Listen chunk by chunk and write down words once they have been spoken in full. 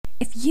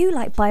You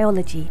like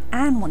biology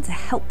and want to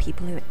help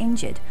people who are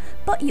injured,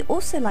 but you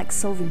also like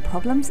solving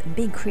problems and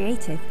being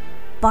creative.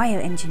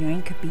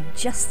 Bioengineering could be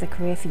just the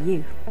career for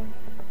you.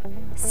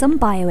 Some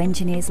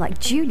bioengineers like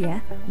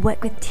Giulia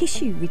work with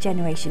tissue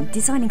regeneration,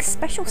 designing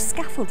special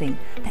scaffolding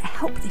that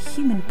help the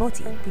human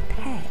body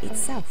repair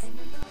itself.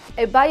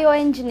 A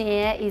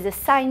bioengineer is a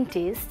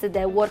scientist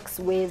that works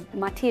with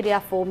material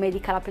for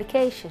medical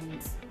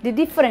applications. The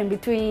difference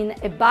between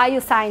a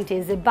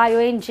bioscientist and a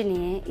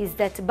bioengineer is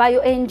that a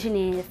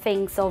bioengineer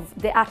thinks of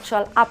the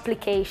actual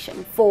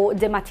application for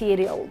the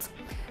materials.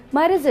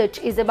 My research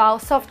is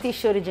about soft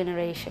tissue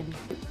regeneration.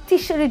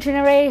 Tissue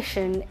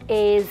regeneration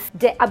is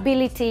the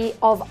ability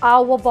of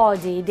our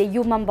body, the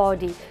human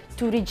body,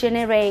 to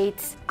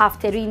regenerate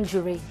after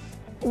injury.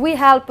 We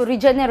help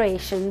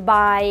regeneration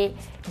by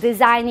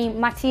designing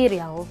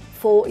material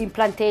for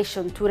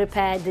implantation to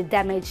repair the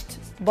damaged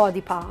body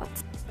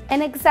parts.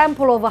 An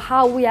example of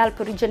how we help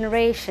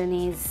regeneration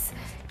is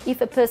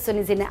if a person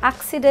is in an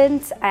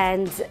accident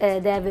and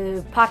they have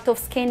a part of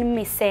skin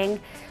missing,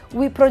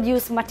 we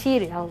produce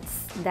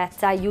materials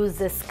that are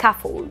used as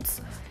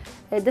scaffolds.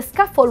 The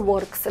scaffold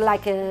works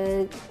like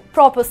a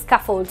proper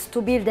scaffold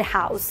to build a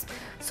house.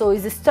 So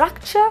it's a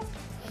structure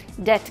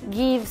that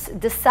gives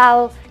the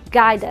cell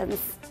guidance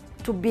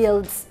to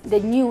build the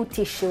new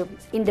tissue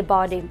in the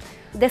body.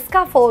 The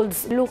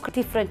scaffolds look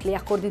differently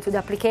according to the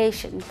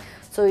application.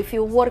 So if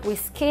you work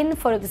with skin,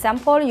 for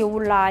example, you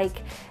would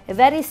like a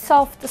very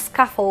soft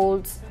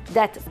scaffold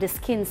that the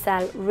skin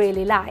cell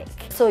really like.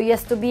 So it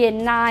has to be a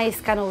nice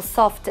kind of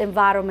soft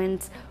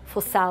environment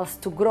for cells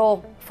to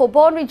grow. For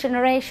bone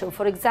regeneration,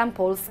 for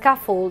example,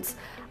 scaffolds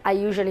are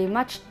usually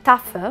much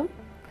tougher,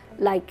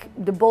 like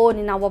the bone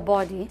in our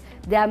body.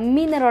 They are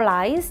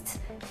mineralized,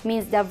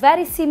 means they are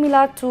very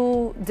similar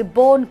to the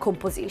bone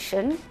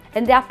composition,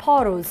 and they are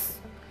porous.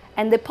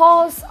 And the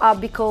pores are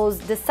because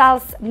the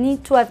cells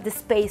need to have the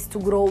space to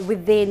grow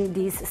within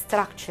this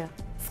structure.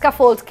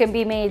 Scaffolds can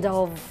be made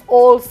of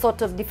all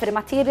sorts of different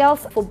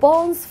materials. For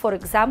bones, for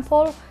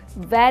example,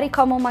 very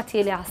common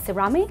material are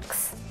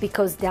ceramics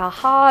because they are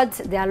hard,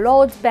 they are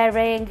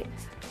load-bearing.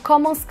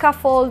 Common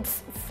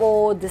scaffolds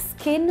for the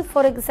skin,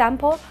 for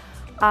example,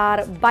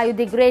 are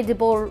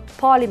biodegradable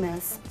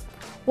polymers.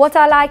 What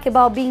I like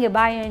about being a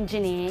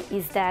bioengineer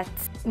is that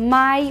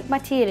my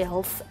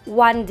materials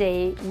one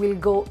day will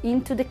go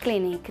into the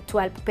clinic to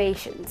help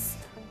patients.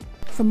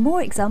 For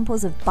more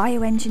examples of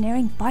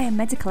bioengineering,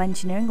 biomedical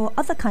engineering or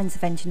other kinds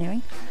of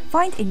engineering,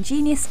 find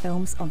Ingenious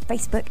Films on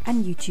Facebook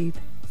and YouTube.